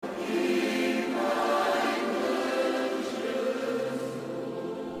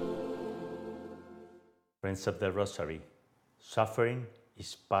Torments of the Rosary. Suffering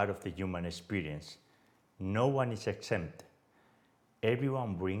is part of the human experience. No one is exempt.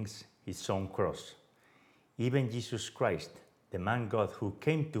 Everyone brings his own cross. Even Jesus Christ, the man God who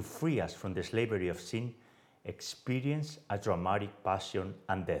came to free us from the slavery of sin, experienced a dramatic passion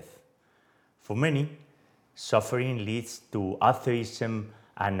and death. For many, suffering leads to atheism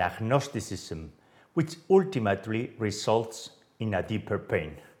and agnosticism, which ultimately results in a deeper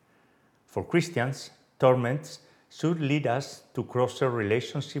pain. For Christians, torments should lead us to closer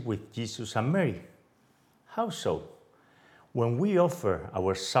relationship with Jesus and Mary. How so? When we offer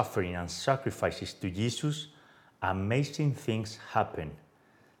our suffering and sacrifices to Jesus, amazing things happen.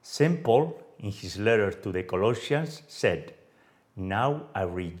 St. Paul, in his letter to the Colossians, said, "Now I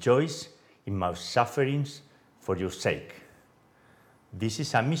rejoice in my sufferings for your sake." This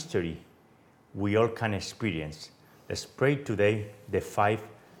is a mystery we all can experience. Let's pray today the 5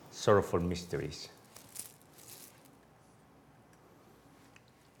 Sorrowful Mysteries.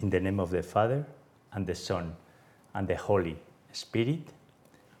 In the name of the Father, and the Son, and the Holy Spirit.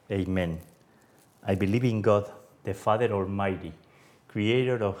 Amen. I believe in God, the Father Almighty,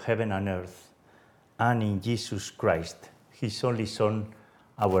 creator of heaven and earth, and in Jesus Christ, his only Son,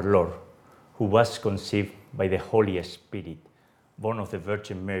 our Lord, who was conceived by the Holy Spirit, born of the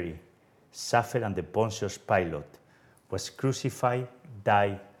Virgin Mary, suffered under Pontius Pilate, was crucified,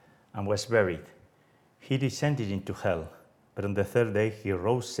 died, and was buried. He descended into hell, but on the third day he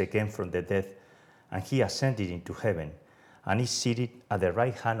rose again from the dead, and he ascended into heaven, and is seated at the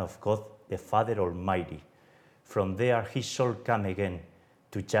right hand of God, the Father Almighty. From there he shall come again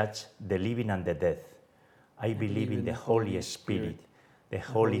to judge the living and the dead. I believe in the Holy Spirit, the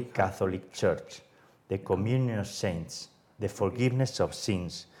Holy Catholic Church, the communion of saints, the forgiveness of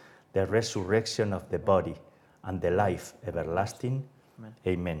sins, the resurrection of the body, and the life everlasting.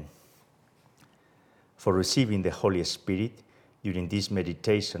 Amen. For receiving the Holy Spirit during this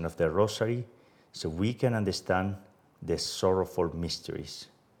meditation of the Rosary, so we can understand the sorrowful mysteries.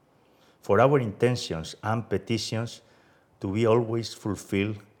 For our intentions and petitions to be always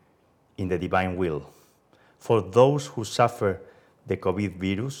fulfilled in the divine will. For those who suffer the COVID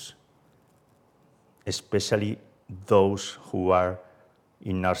virus, especially those who are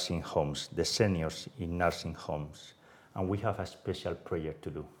in nursing homes, the seniors in nursing homes. And we have a special prayer to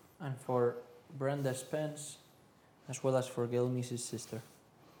do. And for Brenda Spence, as well as for Gilmy's sister.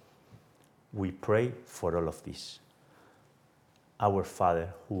 We pray for all of this. Our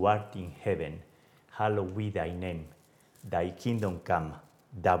Father, who art in heaven, hallowed be thy name. Thy kingdom come,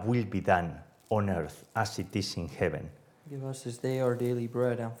 thy will be done on earth as it is in heaven. Give us this day our daily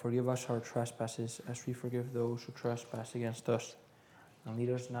bread, and forgive us our trespasses, as we forgive those who trespass against us. And lead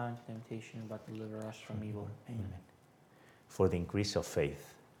us not into temptation, but deliver us from evil. Amen. For the increase of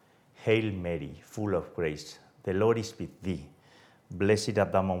faith. Hail Mary, full of grace, the Lord is with thee. Blessed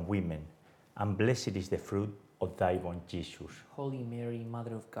art thou among women, and blessed is the fruit of thy womb, Jesus. Holy Mary,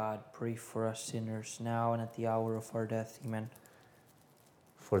 Mother of God, pray for us sinners, now and at the hour of our death. Amen.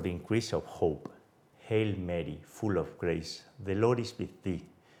 For the increase of hope. Hail Mary, full of grace, the Lord is with thee.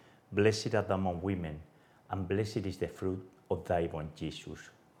 Blessed art thou among women, and blessed is the fruit of thy womb,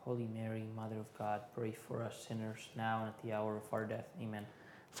 Jesus. Holy Mary, Mother of God, pray for us sinners, now and at the hour of our death. Amen.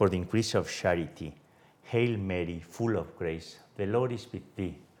 For the increase of charity. Hail Mary, full of grace, the Lord is with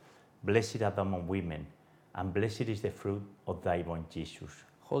thee. Blessed art thou among women, and blessed is the fruit of thy womb, Jesus.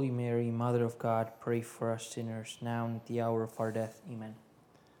 Holy Mary, Mother of God, pray for us sinners, now and at the hour of our death. Amen.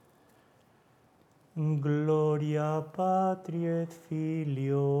 Gloria Patri et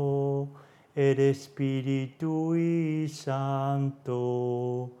Filio et Spiritui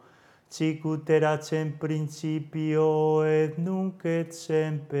Sancto, sic ut erat in principio et nunc et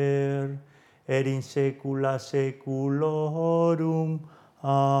semper, et in saecula saeculorum.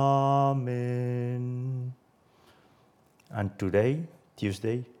 Amen. And today,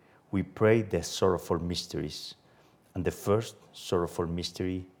 Tuesday, we pray the sorrowful mysteries. And the first sorrowful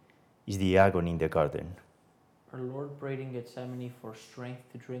mystery is the agony in the garden. Our Lord prayed in Gethsemane for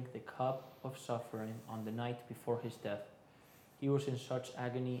strength to drink the cup of suffering on the night before his death. He was in such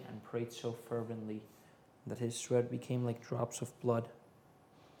agony and prayed so fervently that his sweat became like drops of blood.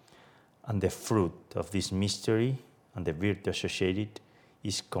 And the fruit of this mystery and the virtue associated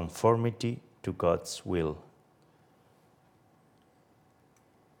is conformity to God's will.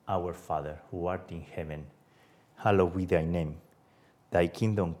 Our Father, who art in heaven, hallowed be thy name. Thy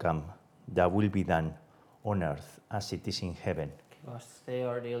kingdom come, thy will be done on earth as it is in heaven. Give us this day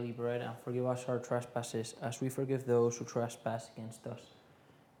our daily bread, and forgive us our trespasses, as we forgive those who trespass against us.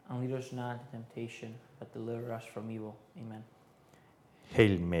 And lead us not into temptation, but deliver us from evil. Amen.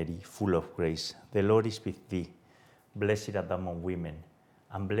 Hail Mary, full of grace, the Lord is with thee. Blessed art thou among women,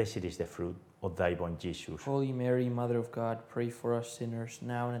 and blessed is the fruit of thy womb, Jesus. Holy Mary, Mother of God, pray for us sinners,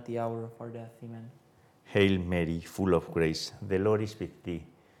 now and at the hour of our death. Amen. Hail Mary, full of grace, the Lord is with thee.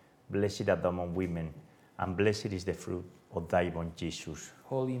 Blessed art thou among women, and blessed is the fruit of thy womb, Jesus.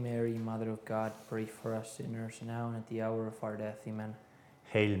 Holy Mary, Mother of God, pray for us sinners, now and at the hour of our death. Amen.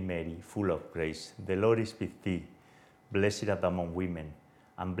 Hail Mary, full of grace, the Lord is with thee. Blessed art thou among women,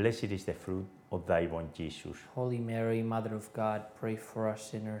 and blessed is the fruit of thy womb, Jesus. Holy Mary, Mother of God, pray for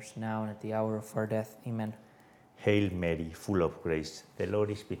us sinners, now and at the hour of our death. Amen. Hail Mary, full of grace, the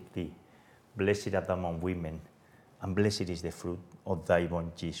Lord is with thee. Blessed art thou among women, and blessed is the fruit of thy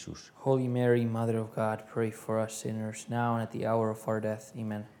womb, Jesus. Holy Mary, Mother of God, pray for us sinners, now and at the hour of our death.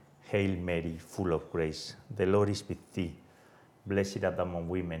 Amen. Hail Mary, full of grace, the Lord is with thee. Blessed art thou among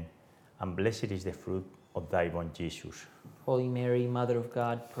women, and blessed is the fruit of thy womb, Jesus. Holy Mary, Mother of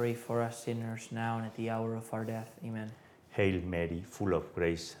God, pray for us sinners, now and at the hour of our death. Amen. Hail Mary, full of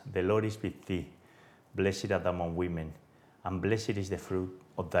grace, the Lord is with thee. Blessed art thou among women, and blessed is the fruit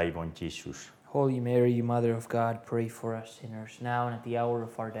of thy womb, Jesus. Holy Mary, Mother of God, pray for us sinners, now and at the hour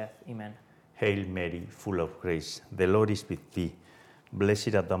of our death. Amen. Hail Mary, full of grace, the Lord is with thee.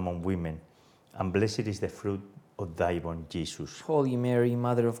 Blessed art thou among women, and blessed is the fruit of thy womb, Jesus. Holy Mary,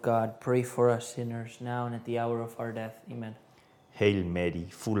 Mother of God, pray for us sinners, now and at the hour of our death. Amen. Hail Mary,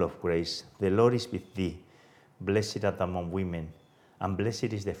 full of grace, the Lord is with thee. Blessed art thou among women, and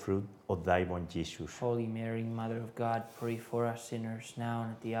blessed is the fruit of thy womb, Jesus. Holy Mary, Mother of God, pray for us sinners, now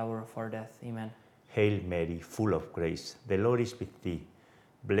and at the hour of our death. Amen. Hail Mary, full of grace, the Lord is with thee.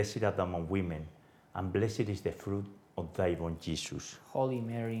 Blessed art thou among women, and blessed is the fruit of thy womb, Jesus. Holy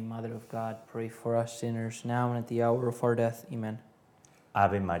Mary, Mother of God, pray for us sinners, now and at the hour of our death. Amen.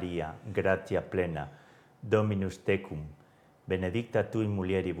 Ave Maria, gratia plena, Dominus tecum, benedicta tu in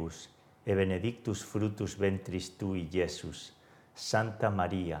mulieribus, e benedictus fructus ventris tui, Iesus. Santa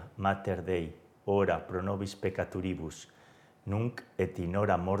Maria, Mater Dei, ora pro nobis peccatoribus, nunc et in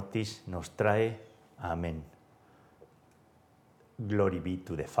hora mortis nostrae. Amen. Glory be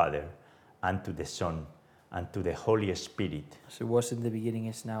to the Father, and to the Son, and to the Holy Spirit. As it was in the beginning,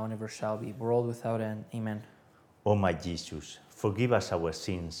 is now, and ever shall be, world without end. Amen. O my Jesus, forgive us our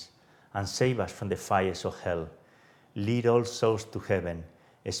sins, and save us from the fires of hell. Lead all souls to heaven,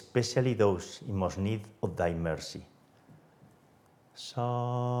 especially those in most need of thy mercy.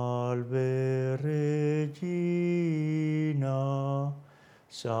 Salve Regina,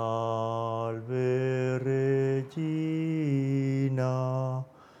 salve Regina,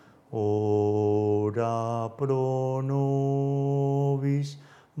 ora pro nobis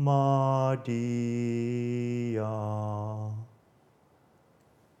Maria.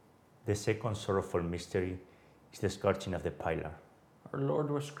 The second sorrowful mystery is the scourging of the pillar. Our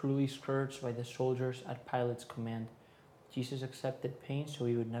Lord was cruelly scourged by the soldiers at Pilate's command. Jesus accepted pain so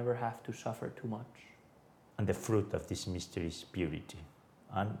he would never have to suffer too much. And the fruit of this mystery is purity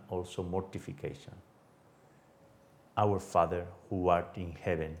and also mortification. Our Father, who art in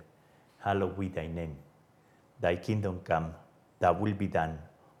heaven, hallowed be thy name. Thy kingdom come, thy will be done,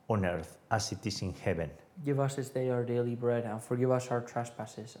 on earth as it is in heaven. Give us this day our daily bread, and forgive us our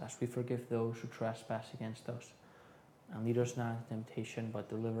trespasses, as we forgive those who trespass against us. And lead us not into temptation, but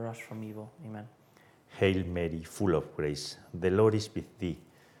deliver us from evil. Amen. Hail Mary, full of grace, the Lord is with thee.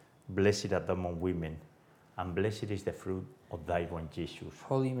 Blessed art thou among women, and blessed is the fruit of thy womb, Jesus.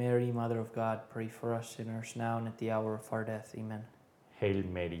 Holy Mary, Mother of God, pray for us sinners, now and at the hour of our death. Amen. Hail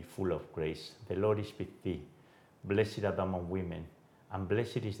Mary, full of grace, the Lord is with thee. Blessed art thou among women, and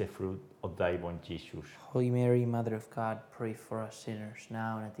blessed is the fruit of thy womb, Jesus. Holy Mary, Mother of God, pray for us sinners,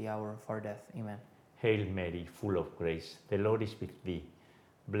 now and at the hour of our death. Amen. Hail Mary, full of grace, the Lord is with thee.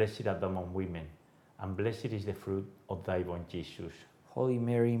 Blessed art thou among women, and blessed is the fruit of thy womb, Jesus. Holy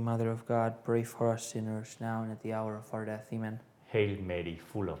Mary, Mother of God, pray for us sinners, now and at the hour of our death. Amen. Hail Mary,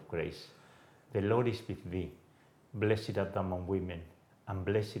 full of grace, the Lord is with thee. Blessed art thou among women, and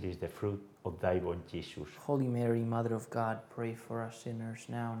blessed is the fruit of thy womb, Jesus. Holy Mary, Mother of God, pray for us sinners,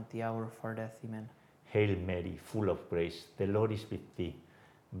 now and at the hour of our death. Amen. Hail Mary, full of grace, the Lord is with thee.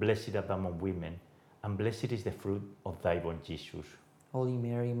 Blessed art thou among women, and blessed is the fruit of thy womb, Jesus. Holy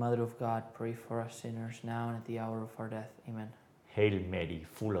Mary, Mother of God, pray for us sinners, now and at the hour of our death. Amen. Hail Mary,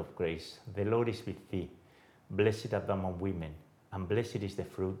 full of grace, the Lord is with thee. Blessed art thou among women, and blessed is the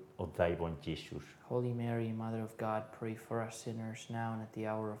fruit of thy womb, Jesus. Holy Mary, Mother of God, pray for us sinners, now and at the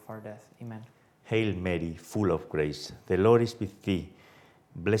hour of our death. Amen. Hail Mary, full of grace, the Lord is with thee.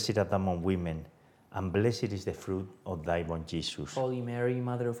 Blessed art thou among women, and blessed is the fruit of thy womb, Jesus. Holy Mary,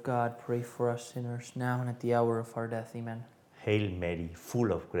 Mother of God, pray for us sinners, now and at the hour of our death. Amen. Hail Mary,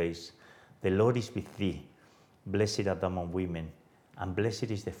 full of grace, the Lord is with thee. Blessed art thou among women, and blessed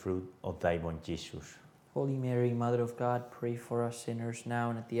is the fruit of thy womb, Jesus. Holy Mary, Mother of God, pray for us sinners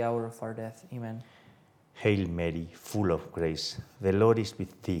now and at the hour of our death. Amen. Hail Mary, full of grace, the Lord is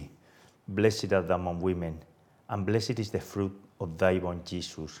with thee. Blessed art thou among women, and blessed is the fruit of thy womb,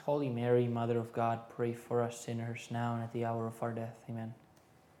 Jesus. Holy Mary, Mother of God, pray for us sinners now and at the hour of our death. Amen.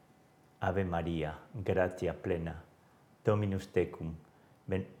 Ave Maria, gratia plena, Dominus tecum,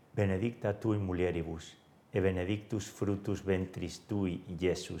 benedicta tui mulieribus, e benedictus fructus ventris tui,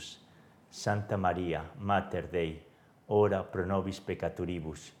 Iesus. Santa Maria, Mater Dei, ora pro nobis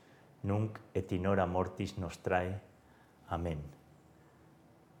peccatoribus, nunc et in hora mortis nostrae. Amen.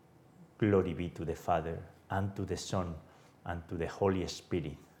 Glory be to the Father, and to the Son, and to the Holy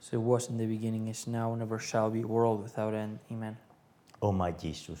Spirit. So it was in the beginning, is now, and ever shall be, world without end. Amen. O my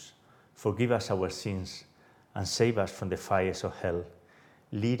Jesus, forgive us our sins, and save us from the fires of hell.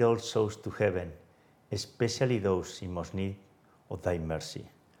 Lead all souls to heaven, especially those in most need of thy mercy.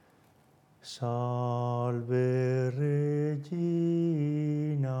 Salve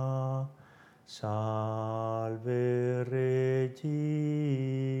Regina, salve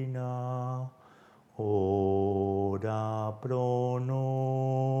Regina, ora pro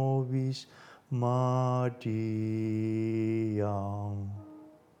nobis Maria.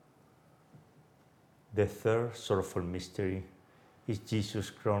 The third sorrowful mystery is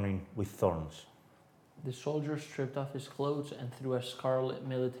Jesus crowning with thorns. The soldiers stripped off his clothes and threw a scarlet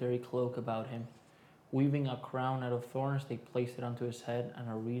military cloak about him. Weaving a crown out of thorns, they placed it onto his head and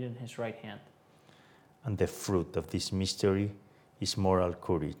a reed in his right hand. And the fruit of this mystery is moral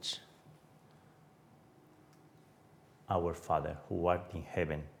courage. Our Father, who art in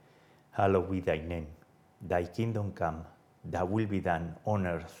heaven, hallowed be thy name. Thy kingdom come, thy will be done on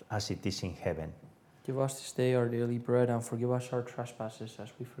earth as it is in heaven. Give us this day our daily bread, and forgive us our trespasses as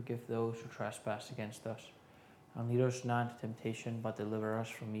we forgive those who trespass against us. And lead us not into temptation, but deliver us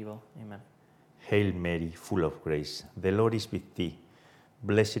from evil. Amen. Hail Mary, full of grace, the Lord is with thee.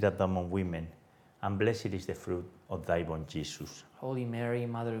 Blessed art thou among women, and blessed is the fruit of thy womb, Jesus. Holy Mary,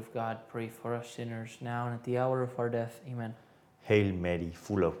 Mother of God, pray for us sinners now and at the hour of our death. Amen. Hail Mary,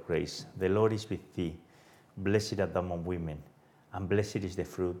 full of grace, the Lord is with thee. Blessed art thou among women, and blessed is the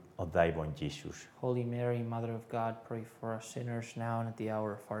fruit of thy womb, Jesus. Holy Mary, Mother of God, pray for us sinners now and at the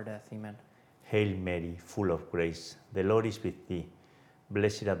hour of our death. Amen. Hail Mary, full of grace, the Lord is with thee.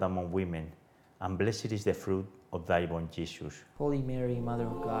 Blessed art thou among women, and blessed is the fruit of thy womb, Jesus. Holy Mary, Mother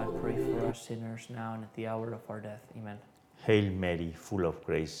of God, pray for us sinners now and at the hour of our death. Amen. Hail Mary, full of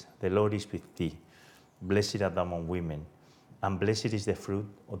grace, the Lord is with thee. Blessed art thou among women, and blessed is the fruit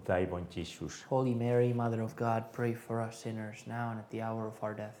of thy womb, Jesus. Holy Mary, Mother of God, pray for us sinners now and at the hour of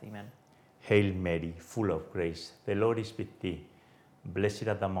our death. Amen. Hail Mary, full of grace, the Lord is with thee. Blessed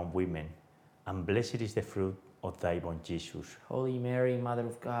art thou among women, and blessed is the fruit of thy womb, Jesus. Holy Mary, Mother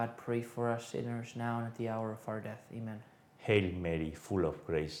of God, pray for us sinners now and at the hour of our death. Amen. Hail Mary, full of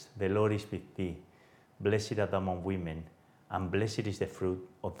grace, the Lord is with thee. Blessed art thou among women, and blessed is the fruit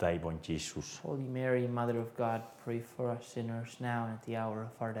of thy womb, Jesus. Holy Mary, Mother of God, pray for us sinners now and at the hour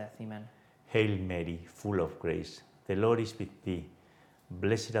of our death. Amen. Hail Mary, full of grace, the Lord is with thee.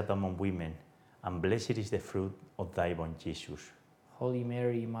 Blessed art thou among women, and blessed is the fruit of thy womb, Jesus. Holy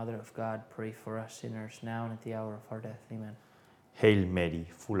Mary, Mother of God, pray for us sinners now and at the hour of our death. Amen. Hail Mary,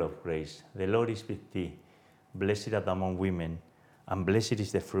 full of grace, the Lord is with thee. Blessed art thou among women, and blessed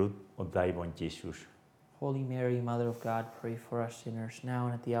is the fruit of thy womb, Jesus. Holy Mary, Mother of God, pray for us sinners now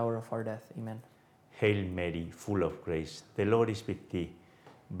and at the hour of our death. Amen. Hail Mary, full of grace, the Lord is with thee.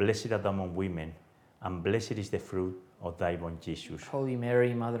 Blessed art thou among women, and blessed is the fruit of thy womb, Jesus. Holy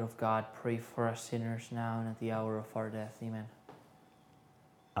Mary, Mother of God, pray for us sinners now and at the hour of our death. Amen.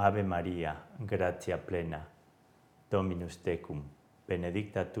 Ave Maria, gratia plena, Dominus tecum,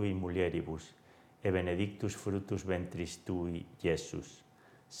 benedicta tui mulieribus, e benedictus fructus ventris tui, Iesus.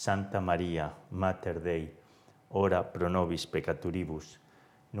 Santa Maria, Mater Dei, ora pro nobis peccatoribus,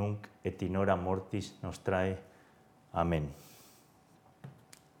 nunc et in hora mortis nostrae. Amen.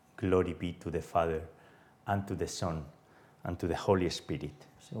 Glory be to the Father, and to the Son, and to the Holy Spirit.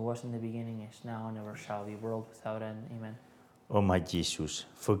 So it was in the beginning, is now, and ever shall be, world without end. Amen. O my Jesus,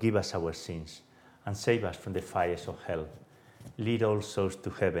 forgive us our sins, and save us from the fires of hell. Lead all souls to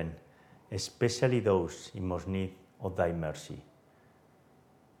heaven, especially those in most need of thy mercy.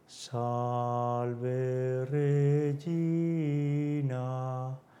 Salve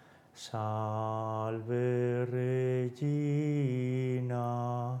Regina, salve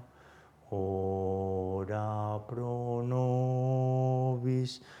Regina, ora pro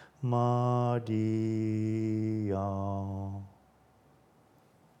nobis Maria.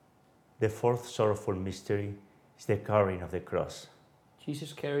 The fourth sorrowful mystery is the carrying of the cross.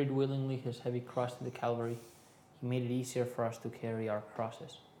 Jesus carried willingly his heavy cross to the Calvary. He made it easier for us to carry our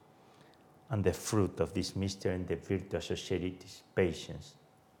crosses. And the fruit of this mystery and the virtue associated is patience.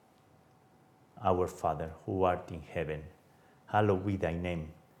 Our Father, who art in heaven, hallowed be thy name.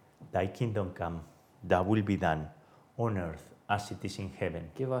 Thy kingdom come, thy will be done, on earth as it is in heaven.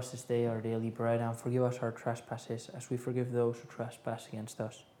 Give us this day our daily bread, and forgive us our trespasses, as we forgive those who trespass against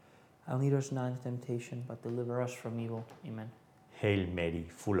us. And lead us not into temptation, but deliver us from evil. Amen. Hail Mary,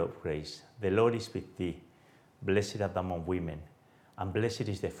 full of grace, the Lord is with thee. Blessed art thou among women, and blessed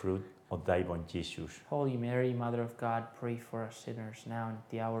is the fruit of thy womb, Jesus. Holy Mary, Mother of God, pray for us sinners, now and at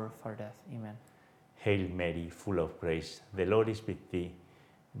the hour of our death. Amen. Hail Mary, full of grace, the Lord is with thee.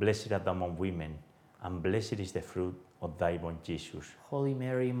 Blessed art thou among women, and blessed is the fruit of thy womb, Jesus. Holy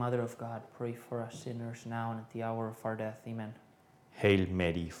Mary, Mother of God, pray for us sinners, now and at the hour of our death. Amen. Hail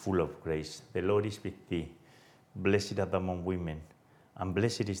Mary, full of grace, the Lord is with thee. Blessed art thou among women, and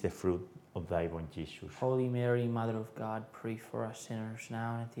blessed is the fruit of thy womb, Jesus. Holy Mary, Mother of God, pray for us sinners,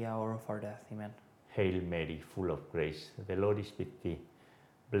 now and at the hour of our death. Amen. Hail Mary, full of grace, the Lord is with thee.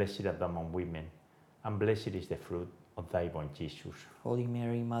 Blessed art thou among women, and blessed is the fruit of thy womb, Jesus. Holy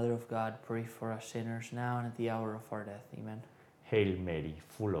Mary, Mother of God, pray for us sinners, now and at the hour of our death. Amen. Hail Mary,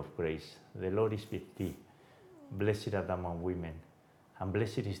 full of grace, the Lord is with thee. Blessed art thou among women, and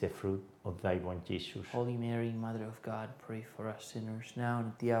blessed is the fruit of thy womb, Jesus. Holy Mary, Mother of God, pray for us sinners, now and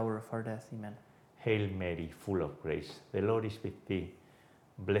at the hour of our death. Amen. Hail Mary, full of grace, the Lord is with thee.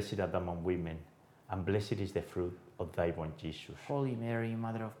 Blessed art thou among women, and blessed is the fruit of thy womb, Jesus. Holy Mary,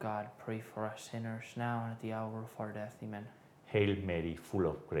 Mother of God, pray for us sinners, now and at the hour of our death. Amen. Hail Mary, full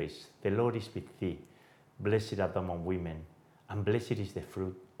of grace, the Lord is with thee. Blessed art thou among women, and blessed is the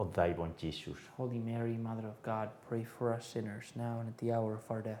fruit of thy womb, Jesus. Holy Mary, Mother of God, pray for us sinners, now and at the hour of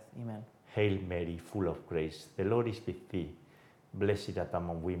our death. Amen. Hail Mary, full of grace, the Lord is with thee. Blessed art thou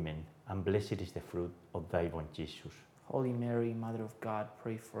among women, and blessed is the fruit of thy womb, Jesus. Holy Mary, Mother of God,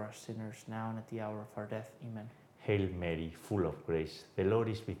 pray for us sinners, now and at the hour of our death. Amen. Hail Mary, full of grace, the Lord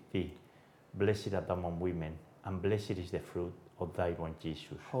is with thee. Blessed art thou among women, and blessed is the fruit of thy womb,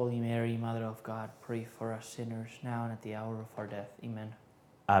 Jesus. Holy Mary, Mother of God, pray for us sinners, now and at the hour of our death. Amen.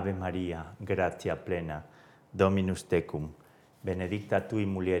 Ave Maria, gratia plena, Dominus tecum, benedicta tui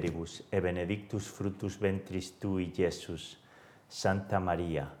mulieribus, e benedictus fructus ventris tui, Iesus. Santa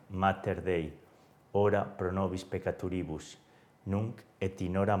Maria, Mater Dei, ora pro nobis peccatoribus, nunc et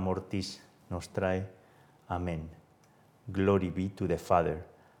in hora mortis nostrae. Amen. Glory be to the Father,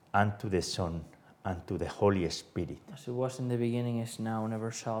 and to the Son, and to the Holy Spirit. As it was in the beginning, is now, and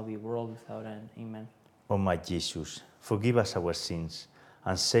ever shall be, world without end. Amen. O my Jesus, forgive us our sins,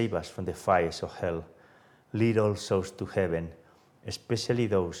 and save us from the fires of hell. Lead all souls to heaven, especially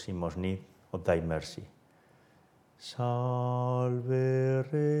those in most need of thy mercy. Salve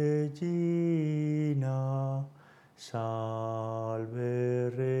Regina,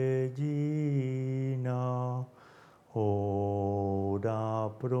 salve Regina, ora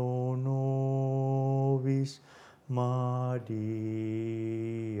pro nobis Maria.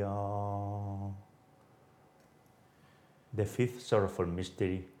 The fifth sorrowful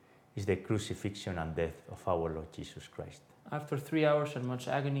mystery is the crucifixion and death of our Lord Jesus Christ. After 3 hours and much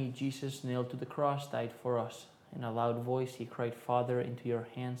agony, Jesus, nailed to the cross, died for us. In a loud voice, he cried, Father, into your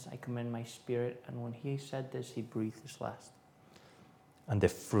hands I commend my spirit. And when he said this, he breathed his last. And the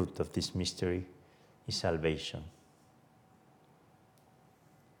fruit of this mystery is salvation.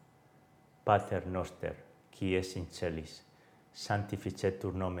 Pater noster, qui es in celis,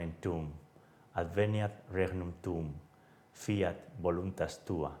 sanctificetur nomen tuum, adveniat regnum tuum, fiat voluntas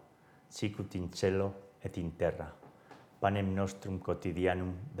tua, sicut in cielo et in terra. Panem nostrum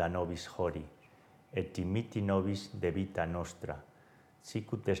quotidianum da nobis hodie, et dimitti nobis debita nostra,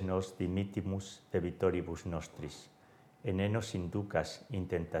 sicut es nos dimittimus debitoribus nostris, et ne nos inducas in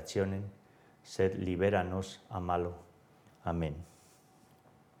tentationem, sed libera nos a malo. Amen.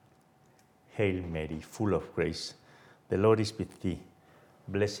 Hail Mary, full of grace, the Lord is with thee.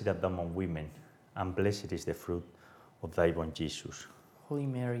 Blessed art thou among women, and blessed is the fruit of thy womb, Jesus. Holy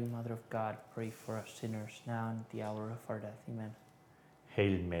Mary, Mother of God, pray for us sinners, now and at the hour of our death. Amen.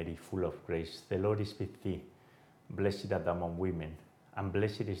 Hail Mary, full of grace, the Lord is with thee. Blessed art thou among women, and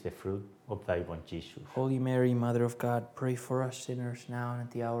blessed is the fruit of thy womb, Jesus. Holy Mary, Mother of God, pray for us sinners, now and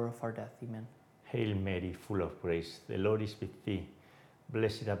at the hour of our death. Amen. Hail Mary, full of grace, the Lord is with thee.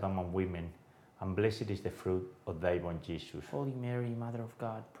 Blessed art thou among women, and blessed is the fruit of thy womb, Jesus. Holy Mary, Mother of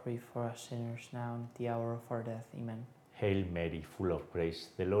God, pray for us sinners, now and at the hour of our death. Amen. Hail Mary, full of grace,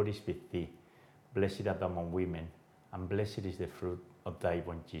 the Lord is with thee. Blessed art thou among women, and blessed is the fruit of thy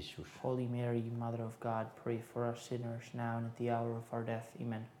born Jesus. Holy Mary, Mother of God, pray for us sinners, now and at the hour of our death.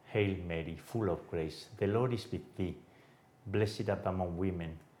 Amen. Hail Mary, full of grace, the Lord is with thee. Blessed art thou among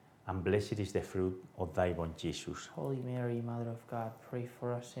women, and blessed is the fruit of thy womb, Jesus. Holy Mary, Mother of God, pray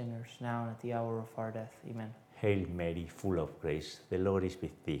for us sinners, now and at the hour of our death. Amen. Hail Mary, full of grace, the Lord is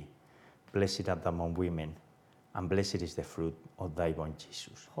with thee. Blessed art thou among women, and blessed is the fruit of thy womb,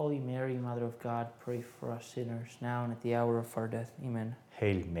 Jesus. Holy Mary, Mother of God, pray for us sinners, now and at the hour of our death. Amen.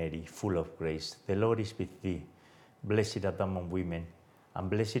 Hail Mary, full of grace, the Lord is with thee. Blessed art thou among women, and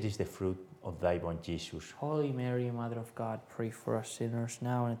blessed is the fruit of thy womb, Jesus. Holy Mary, Mother of God, pray for us sinners,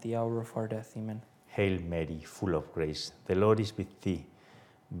 now and at the hour of our death. Amen. Hail Mary, full of grace, the Lord is with thee.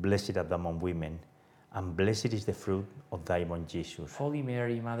 Blessed art thou among women, and blessed is the fruit of thy womb, Jesus. Holy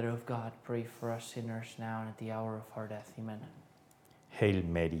Mary, Mother of God, pray for us sinners, now and at the hour of our death. Amen. Hail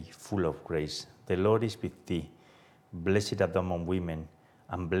Mary, full of grace, the Lord is with thee. Blessed art thou among women,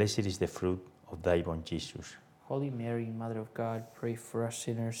 and blessed is the fruit of thy womb, Jesus. Holy Mary, Mother of God, pray for us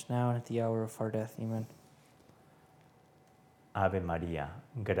sinners, now and at the hour of our death. Amen. Ave Maria,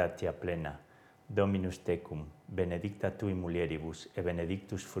 gratia plena, Dominus tecum, benedicta tui mulieribus, e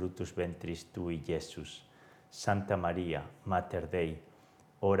benedictus fructus ventris tui, Iesus. Santa Maria, Mater Dei,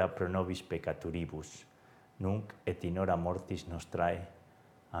 ora pro nobis peccatoribus, nunc et in hora mortis nostrae.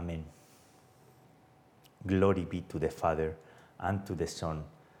 Amen. Glory be to the Father, and to the Son,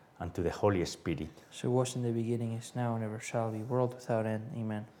 and to the Holy Spirit. So it was in the beginning, is now, and ever shall be, world without end.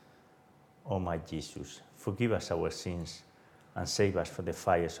 Amen. O my Jesus, forgive us our sins, and save us from the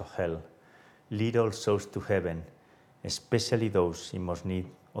fires of hell. Lead all souls to heaven, especially those in most need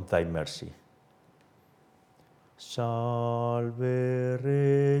of thy mercy. Salve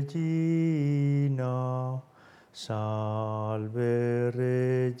Regina, salve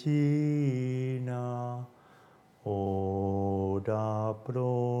Regina, ora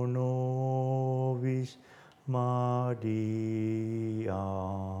pro nobis Maria.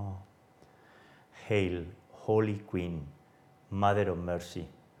 Hail, Holy Queen, Mother of Mercy,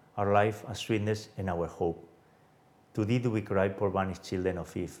 our life, our sweetness, and our hope. To thee do we cry, poor banished children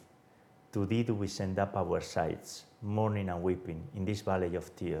of Eve. To thee do we send up our sighs, mourning and weeping in this valley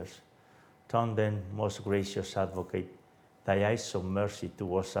of tears. Turn then, most gracious Advocate, thy eyes of mercy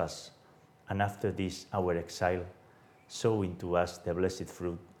towards us, and after this our exile, sow into us the blessed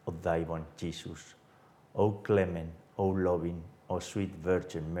fruit of thy womb, Jesus. O clement, O loving, O sweet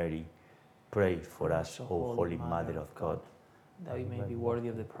Virgin Mary, pray for us, O Holy Mother of God, that we may be worthy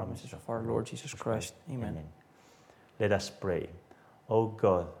of the promises of our Lord Jesus Christ. Amen. Let us pray. O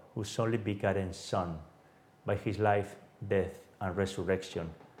God, whose only begotten Son, by his life, death, and resurrection,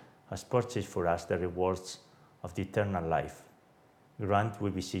 has purchased for us the rewards of the eternal life, grant, we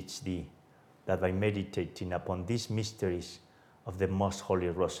beseech thee, that by meditating upon these mysteries of the most holy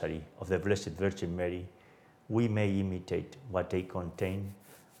Rosary of the Blessed Virgin Mary, we may imitate what they contain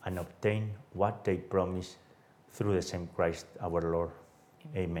and obtain what they promise, through the same Christ our Lord.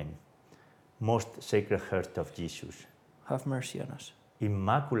 Amen. Most Sacred Heart of Jesus, have mercy on us.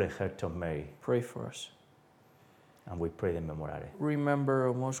 Immaculate Heart of Mary, pray for us. And we pray the Memorare. Remember,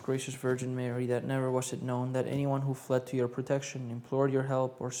 O most gracious Virgin Mary, that never was it known that anyone who fled to your protection, implored your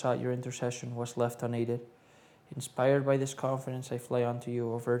help, or sought your intercession was left unaided. Inspired by this confidence, I fly unto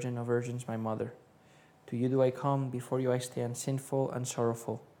you, O Virgin of Virgins, my Mother. To you do I come, before you I stand, sinful and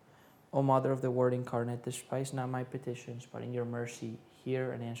sorrowful. O Mother of the Word incarnate, despise not my petitions, but in your mercy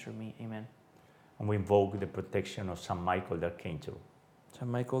hear and answer me. Amen. And we invoke the protection of Saint Michael the Archangel.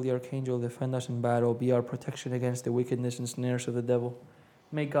 Saint Michael the Archangel, defend us in battle, be our protection against the wickedness and snares of the devil.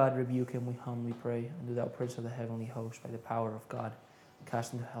 May God rebuke him, we humbly pray. And do thou, Prince of the heavenly host, by the power of God,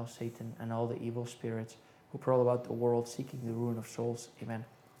 cast into hell Satan and all the evil spirits who prowl about the world, seeking the ruin of souls. Amen.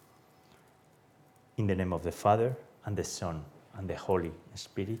 In the name of the Father, and the Son, and the Holy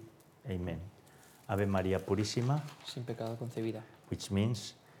Spirit. Amen. Ave Maria Purissima, Sin pecado concebida. which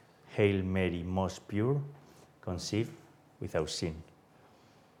means, Hail Mary, most pure, conceived without sin.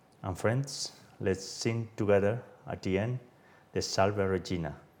 And friends, let's sing together at the end the Salve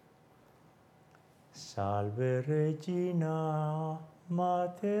Regina. Salve Regina,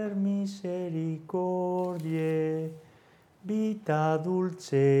 Mater misericordiae, vita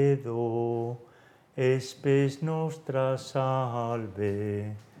dulcedo, spes nostra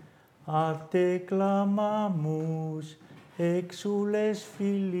salve. A te clamamus, exules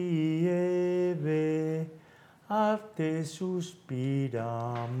filii Eve, a te suspiramus,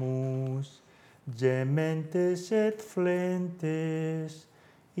 gementes et flentes,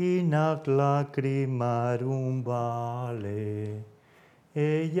 in ac lacrimarum vale.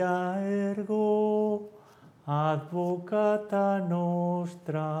 Ella ergo advocata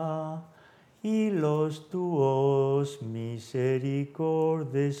nostra, illos tuos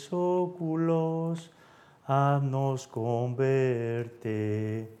misericordes oculos, ad nos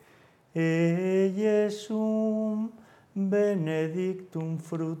converte. E Iesum benedictum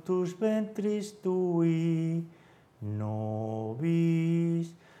fructus ventris tui,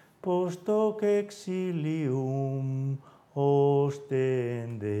 nobis post hoc exilium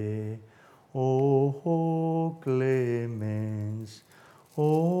ostende. O clemens,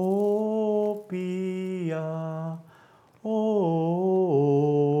 o pia, o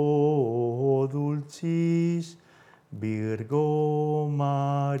dulcis Virgo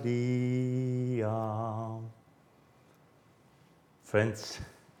Maria. Friends,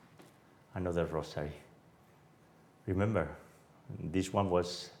 another rosary. Remember, this one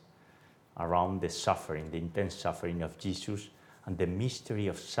was around the suffering, the intense suffering of Jesus and the mystery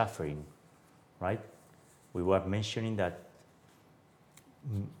of suffering, right? We were mentioning that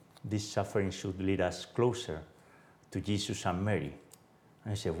this suffering should lead us closer to Jesus and Mary.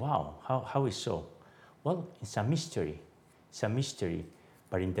 And I said, wow, how is so? Well, it's a mystery. It's a mystery.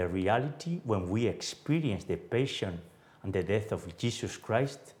 But in the reality, when we experience the passion and the death of Jesus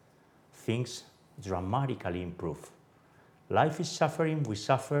Christ, things dramatically improve. Life is suffering, we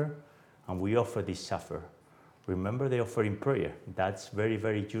suffer, and we offer this suffer. Remember the offering prayer. That's very,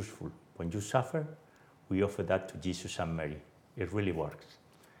 very useful. When you suffer, we offer that to Jesus and Mary. It really works.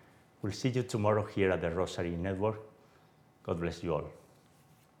 We'll see you tomorrow here at the Rosary Network. God bless you all.